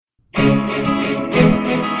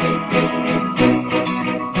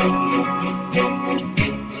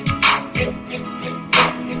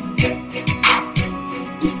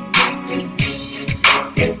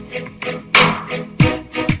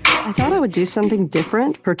do something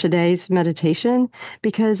different for today's meditation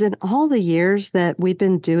because in all the years that we've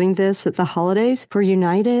been doing this at the holidays for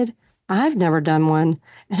United, I've never done one.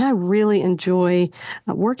 And I really enjoy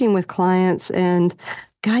working with clients and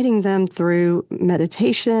guiding them through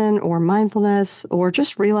meditation or mindfulness or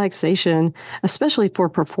just relaxation, especially for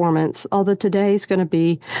performance. Although today's going to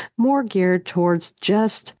be more geared towards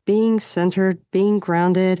just being centered, being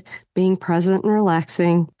grounded, being present and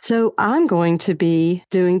relaxing. So I'm going to be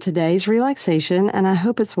doing today's relaxation, and I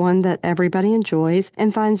hope it's one that everybody enjoys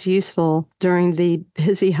and finds useful during the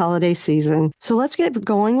busy holiday season. So let's get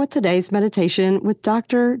going with today's meditation with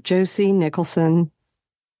Dr. Josie Nicholson.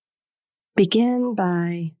 Begin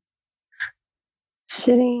by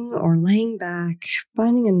sitting or laying back,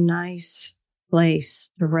 finding a nice place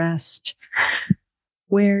to rest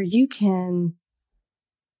where you can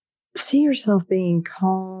see yourself being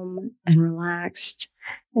calm and relaxed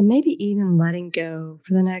and maybe even letting go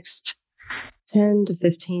for the next 10 to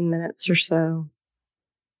 15 minutes or so.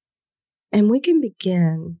 And we can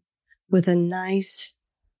begin with a nice,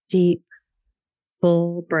 deep,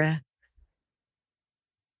 full breath.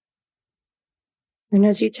 And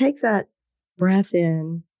as you take that breath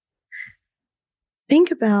in, think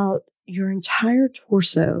about your entire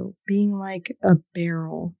torso being like a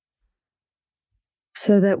barrel,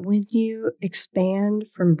 so that when you expand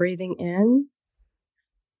from breathing in,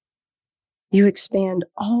 you expand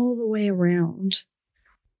all the way around.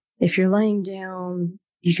 If you're laying down,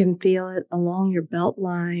 you can feel it along your belt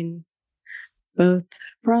line, both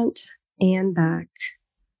front and back.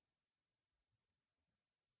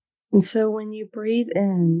 And so when you breathe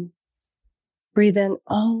in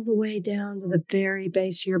all the way down to the very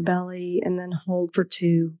base of your belly and then hold for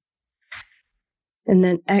 2. And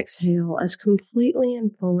then exhale as completely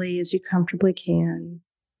and fully as you comfortably can,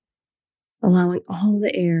 allowing all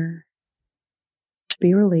the air to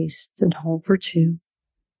be released, and hold for 2.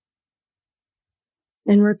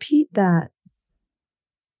 And repeat that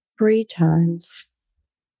 3 times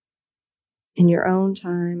in your own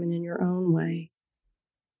time and in your own way.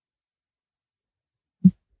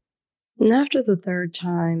 And after the 3rd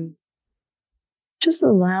time, just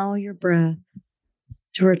allow your breath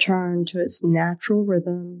to return to its natural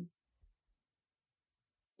rhythm,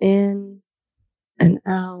 in and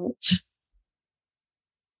out,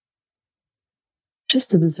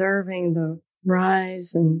 just observing the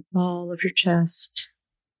rise and fall of your chest,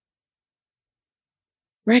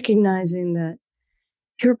 recognizing that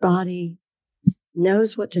your body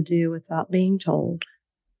knows what to do without being told.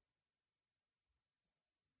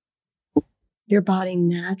 Your body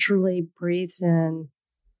naturally breathes in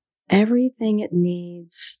everything it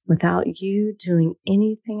needs without you doing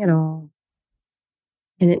anything at all.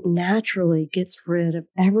 And it naturally gets rid of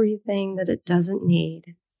everything that it doesn't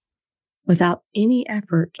need without any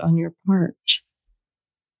effort on your part.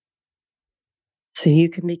 So you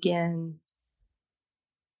can begin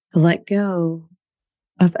to let go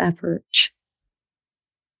of effort.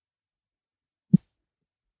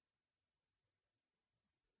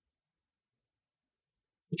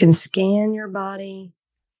 You can scan your body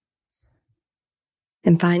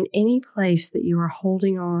and find any place that you are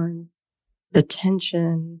holding on the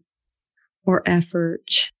tension or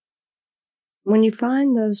effort. When you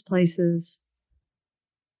find those places,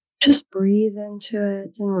 just breathe into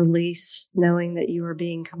it and release, knowing that you are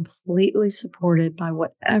being completely supported by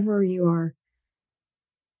whatever you are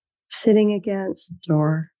sitting against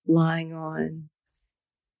or lying on.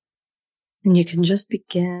 And you can just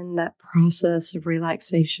begin that process of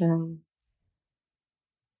relaxation.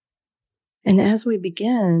 And as we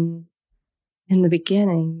begin, in the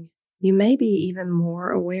beginning, you may be even more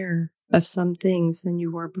aware of some things than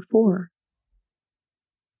you were before.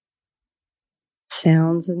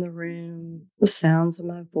 Sounds in the room, the sounds of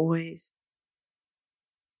my voice,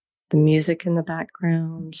 the music in the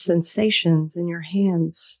background, sensations in your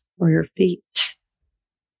hands or your feet.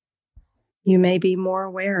 You may be more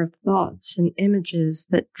aware of thoughts and images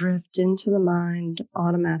that drift into the mind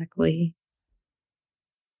automatically,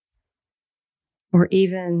 or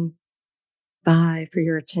even vie for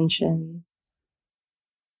your attention.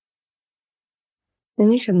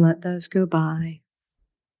 And you can let those go by.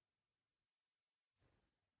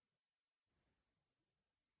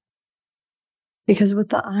 Because with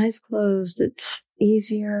the eyes closed, it's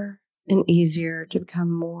easier and easier to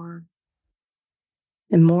become more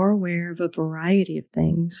and more aware of a variety of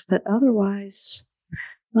things that otherwise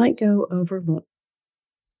might go overlooked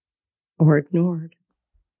or ignored.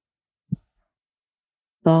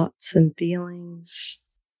 Thoughts and feelings,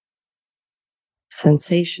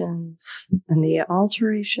 sensations, and the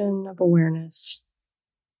alteration of awareness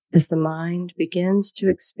as the mind begins to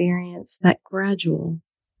experience that gradual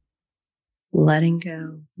letting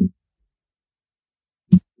go.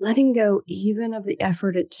 Letting go even of the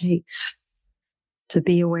effort it takes to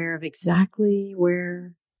be aware of exactly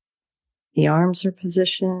where the arms are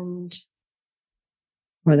positioned,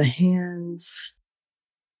 or the hands,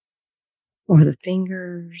 or the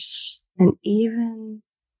fingers, and even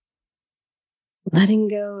letting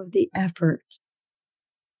go of the effort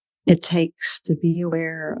it takes to be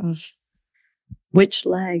aware of which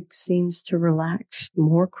leg seems to relax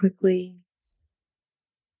more quickly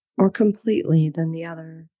or completely than the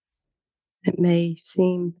other. It may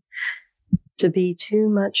seem to be too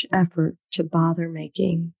much effort to bother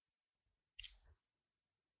making,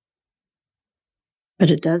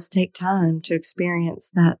 but it does take time to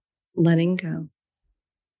experience that letting go.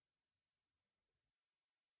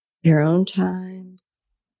 Your own time,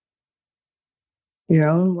 your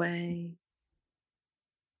own way,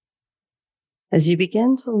 as you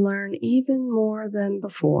begin to learn even more than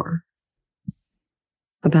before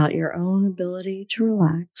about your own ability to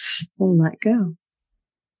relax and let go.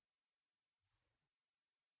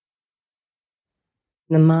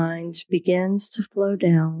 The mind begins to flow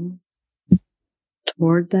down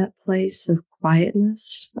toward that place of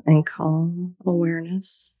quietness and calm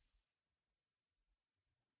awareness,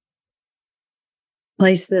 a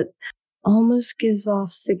place that almost gives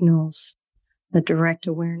off signals that direct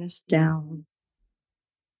awareness down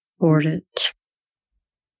toward it,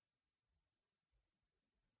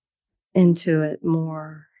 into it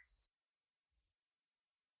more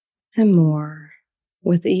and more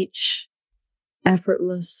with each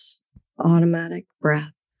effortless, automatic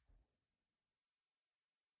breath.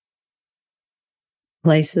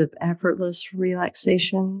 Place of effortless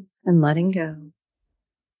relaxation and letting go,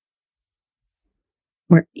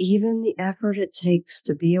 where even the effort it takes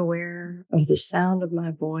to be aware of the sound of my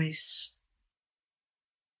voice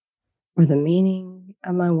or the meaning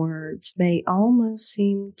of my words may almost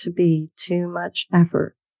seem to be too much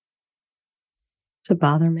effort to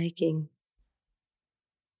bother making.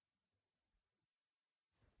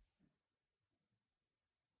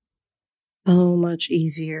 So much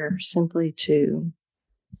easier simply to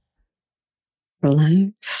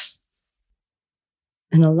relax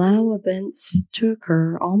and allow events to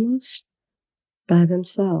occur almost by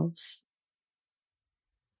themselves.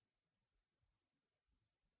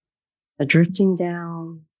 A drifting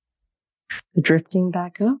down, a drifting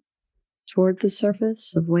back up toward the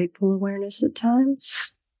surface of wakeful awareness at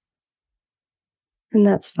times. And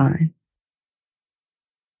that's fine.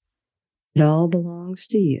 It all belongs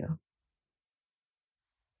to you,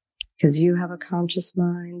 because you have a conscious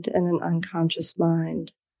mind and an unconscious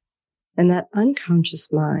mind. And that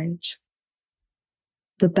unconscious mind,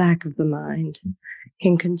 the back of the mind,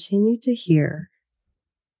 can continue to hear,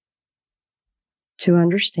 to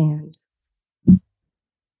understand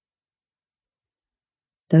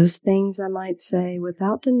those things I might say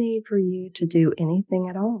without the need for you to do anything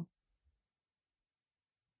at all.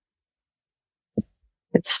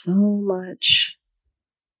 It's so much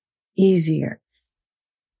easier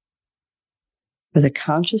for the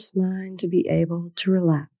conscious mind to be able to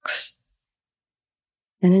relax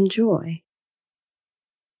and enjoy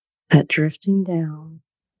that drifting down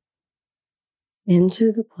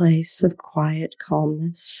into the place of quiet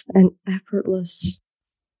calmness and effortless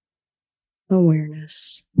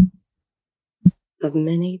awareness of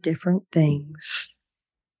many different things,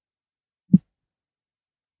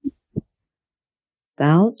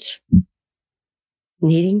 without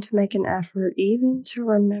needing to make an effort even to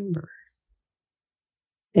remember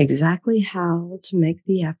exactly how to make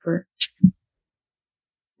the effort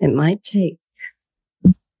it might take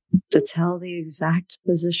to tell the exact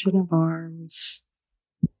position of arms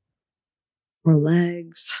or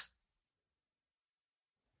legs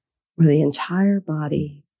or the entire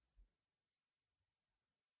body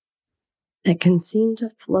that can seem to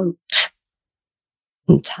float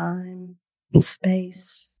in time and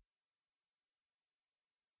space.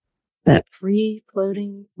 That free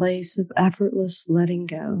floating place of effortless letting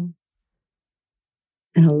go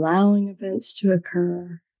and allowing events to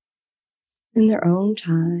occur in their own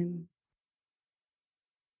time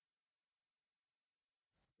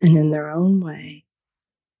and in their own way.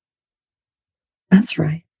 That's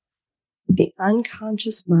right. The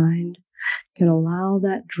unconscious mind can allow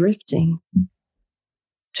that drifting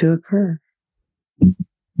to occur,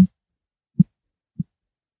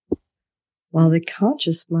 while the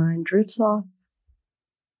conscious mind drifts off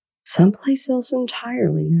someplace else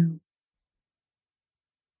entirely now.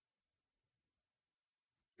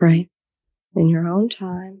 Right? In your own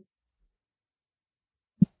time,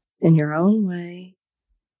 in your own way,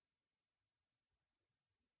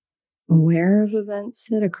 aware of events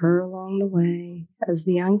that occur along the way as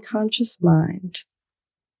the unconscious mind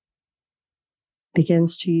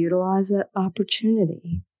begins to utilize that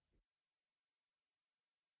opportunity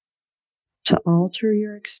to alter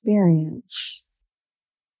your experience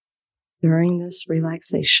during this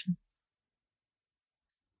relaxation.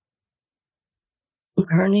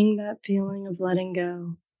 Learning that feeling of letting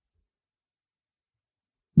go,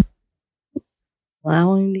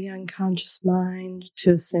 allowing the unconscious mind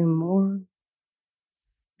to assume more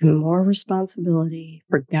and more responsibility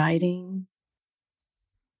for guiding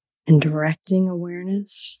and directing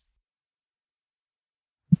awareness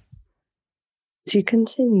as you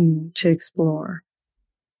continue to explore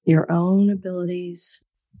your own abilities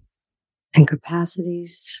and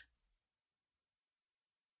capacities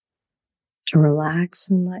to relax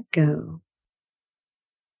and let go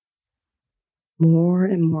more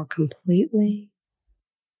and more completely,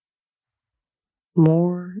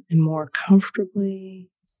 more and more comfortably,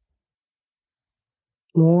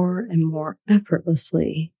 more and more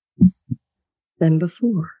effortlessly than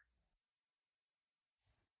before.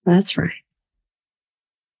 That's right.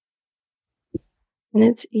 And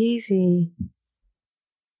it's easy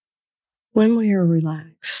when we are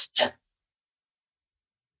relaxed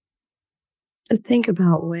to think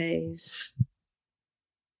about ways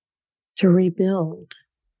to rebuild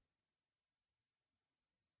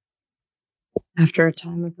after a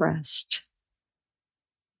time of rest.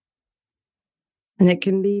 And it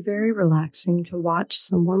can be very relaxing to watch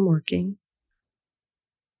someone working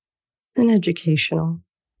and educational.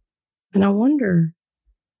 And I wonder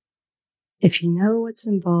if you know what's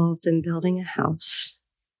involved in building a house,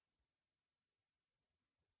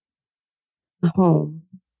 a home,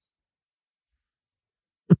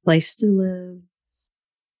 a place to live,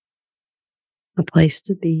 a place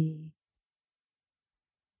to be.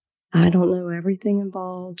 I don't know everything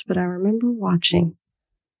involved, but I remember watching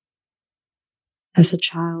as a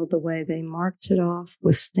child the way they marked it off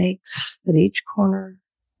with stakes at each corner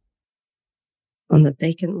on the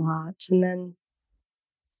vacant lot and then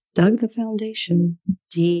dug the foundation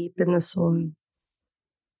deep in the soil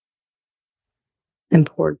and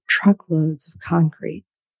poured truckloads of concrete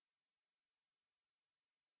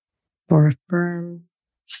for a firm,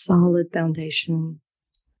 solid foundation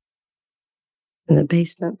in the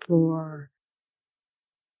basement floor,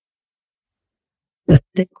 the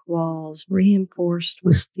thick walls reinforced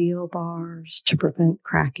with steel bars to prevent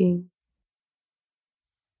cracking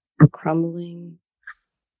or crumbling.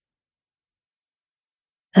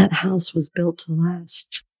 That house was built to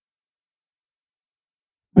last,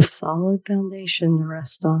 a solid foundation to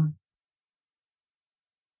rest on.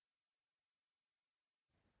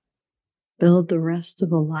 Build the rest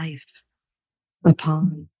of a life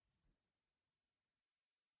upon.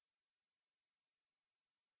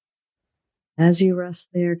 As you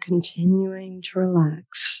rest there, continuing to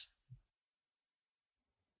relax,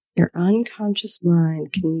 your unconscious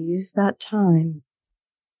mind can use that time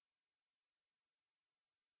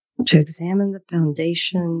to examine the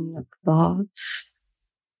foundation of thoughts,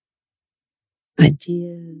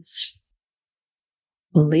 ideas,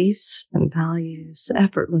 beliefs, and values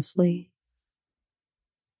effortlessly,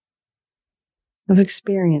 of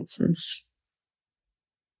experiences.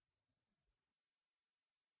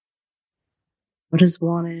 What is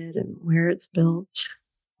wanted and where it's built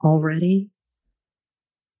already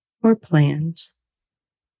or planned.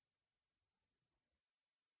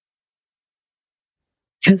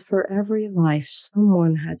 Because for every life,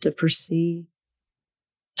 someone had to foresee,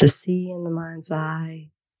 to see in the mind's eye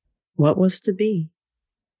what was to be,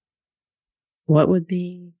 what would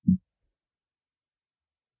be,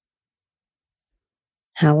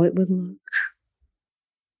 how it would look,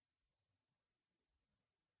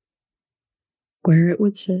 where it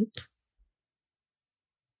would sit,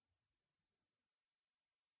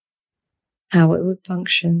 how it would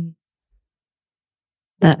function,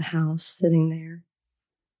 that house sitting there.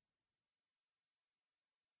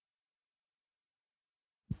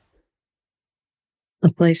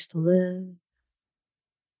 A place to live,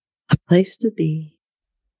 a place to be,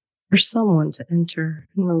 for someone to enter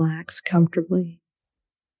and relax comfortably.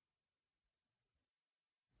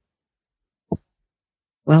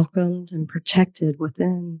 Welcomed and protected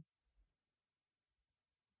within.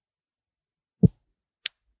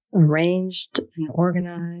 Arranged and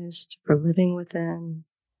organized for living within.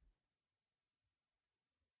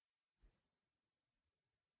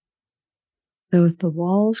 So if the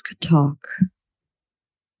walls could talk,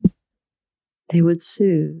 they would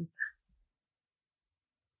soothe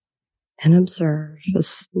and observe a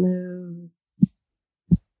smooth,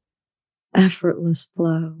 effortless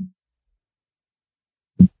flow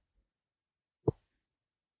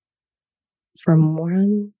from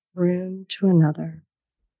one room to another,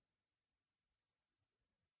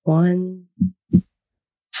 one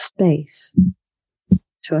space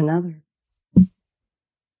to another.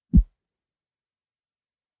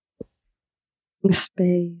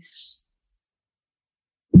 Space,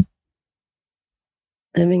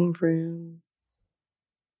 living room,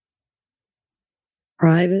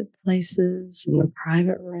 private places in the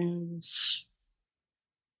private rooms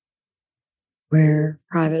where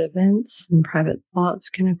private events and private thoughts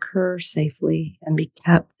can occur safely and be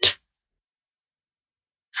kept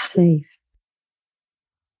safe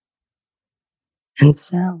and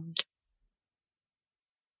sound.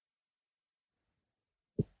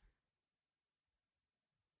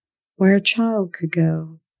 Where a child could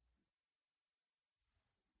go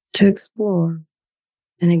to explore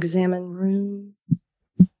and examine room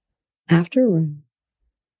after room,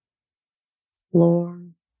 floor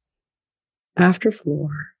after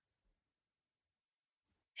floor,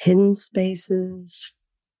 hidden spaces,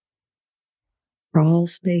 crawl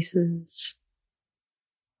spaces,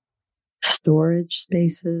 storage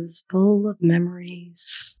spaces full of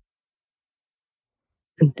memories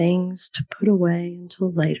and things to put away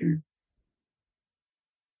until later.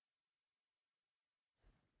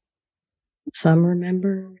 Some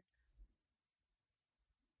remembered,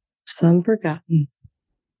 some forgotten.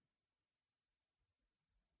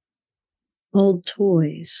 Old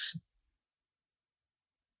toys,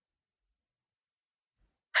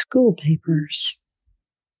 school papers,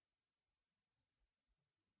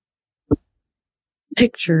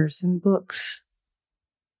 pictures and books,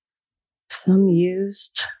 some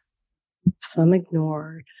used, some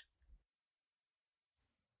ignored,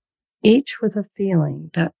 each with a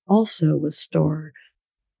feeling that also was stored.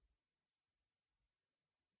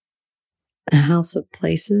 A house of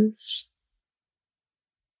places,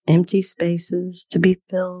 empty spaces to be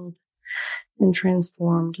filled and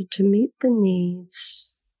transformed to meet the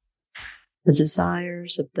needs, the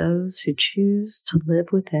desires of those who choose to live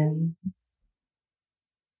within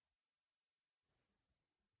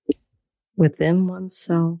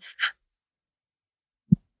oneself,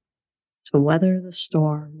 to weather the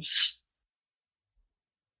storms,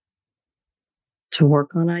 to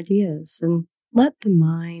work on ideas and let the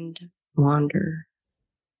mind wander,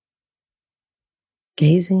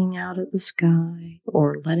 gazing out at the sky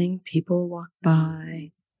or letting people walk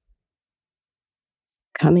by,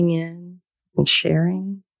 coming in and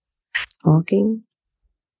sharing, talking.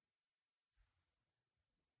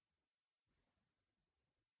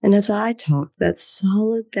 And as I talk, that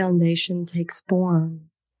solid foundation takes form.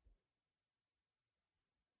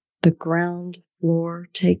 The ground floor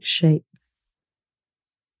takes shape.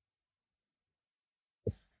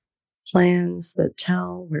 Plans that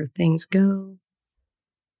tell where things go,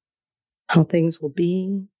 how things will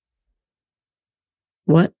be,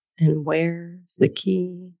 what and where's the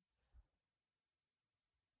key.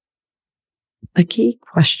 A key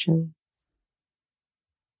question.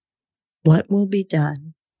 What will be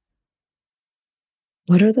done?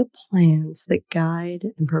 What are the plans that guide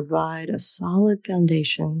and provide a solid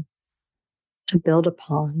foundation to build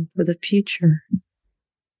upon for the future?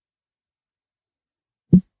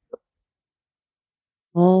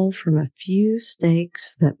 All from a few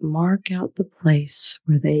stakes that mark out the place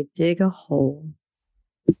where they dig a hole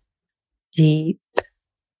deep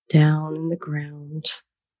down in the ground,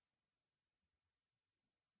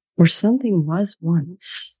 where something was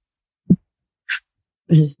once,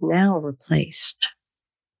 but is now replaced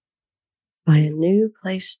by a new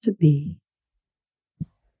place to be,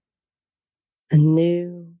 a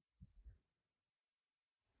new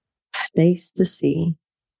space to see,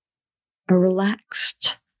 a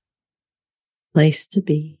relaxed place to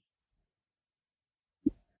be.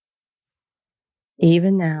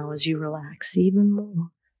 Even now, as you relax even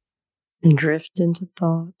more and drift into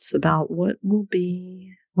thoughts about what will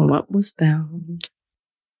be and what was found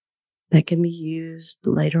that can be used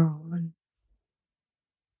later on.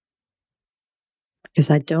 Because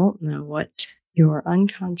I don't know what your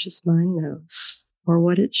unconscious mind knows or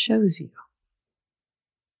what it shows you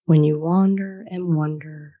when you wander and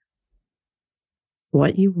wonder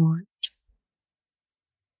what you want,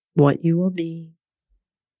 what you will be,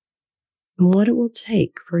 and what it will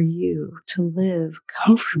take for you to live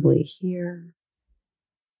comfortably here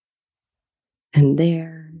and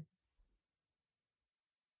there.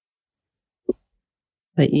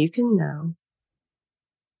 But you can know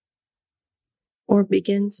or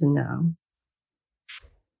begin to know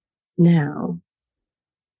now.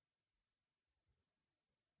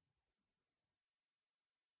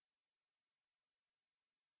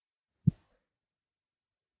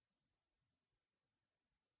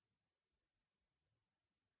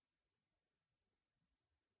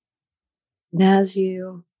 And as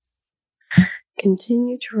you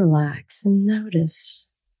continue to relax and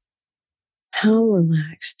notice how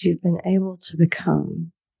relaxed you've been able to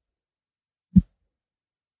become,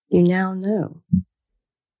 you now know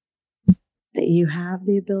that you have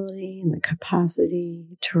the ability and the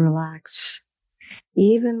capacity to relax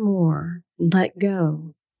even more, let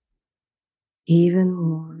go even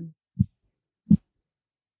more,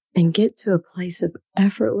 and get to a place of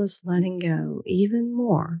effortless letting go even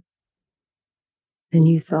more than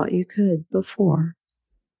you thought you could before.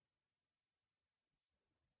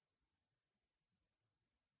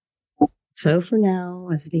 So for now,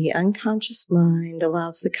 as the unconscious mind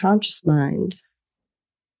allows the conscious mind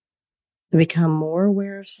to become more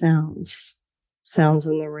aware of sounds, sounds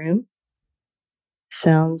in the room,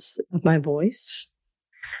 sounds of my voice,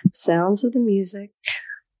 sounds of the music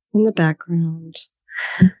in the background,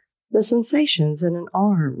 the sensations in an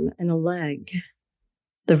arm and a leg,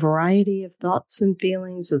 the variety of thoughts and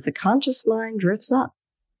feelings as the conscious mind drifts up.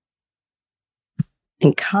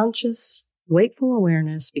 And conscious, wakeful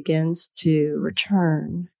awareness begins to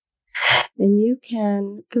return. And you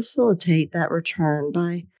can facilitate that return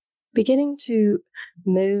by beginning to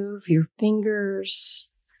move your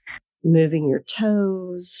fingers, moving your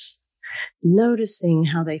toes, noticing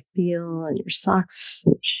how they feel in your socks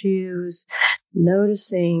and shoes,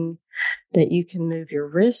 noticing that you can move your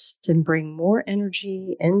wrist and bring more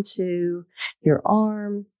energy into your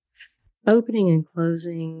arm, opening and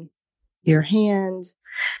closing your hand,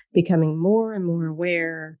 becoming more and more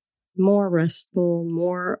aware, more restful,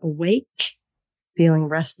 more awake, feeling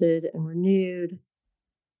rested and renewed.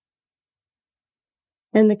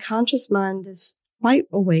 And the conscious mind is quite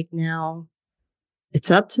awake now.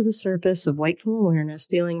 It's up to the surface of wakeful awareness,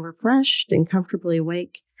 feeling refreshed and comfortably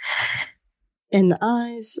awake. And the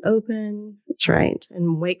eyes open, that's right,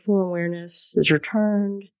 and wakeful awareness is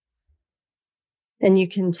returned. And you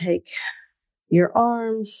can take your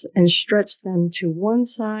arms and stretch them to one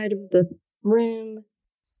side of the room.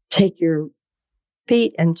 Take your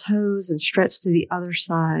feet and toes and stretch to the other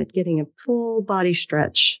side, getting a full body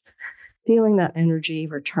stretch, feeling that energy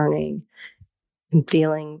returning and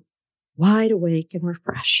feeling wide awake and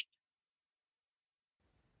refreshed.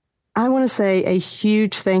 I want to say a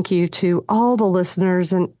huge thank you to all the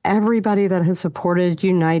listeners and everybody that has supported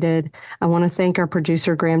United. I want to thank our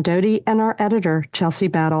producer, Graham Doty, and our editor, Chelsea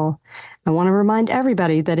Battle. I want to remind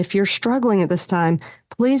everybody that if you're struggling at this time,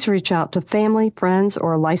 please reach out to family, friends,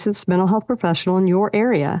 or a licensed mental health professional in your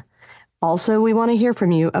area. Also, we want to hear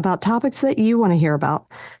from you about topics that you want to hear about.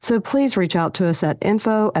 So please reach out to us at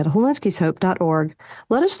info@holinskyshope.org.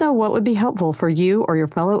 Let us know what would be helpful for you or your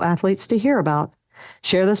fellow athletes to hear about.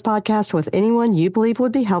 Share this podcast with anyone you believe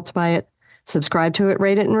would be helped by it. Subscribe to it,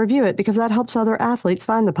 rate it, and review it because that helps other athletes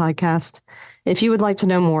find the podcast. If you would like to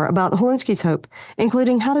know more about Holinski's Hope,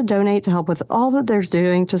 including how to donate to help with all that they're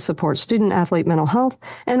doing to support student-athlete mental health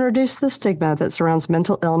and reduce the stigma that surrounds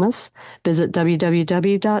mental illness, visit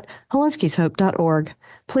www.holinskyshope.org.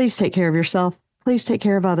 Please take care of yourself, please take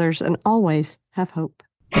care of others, and always have hope.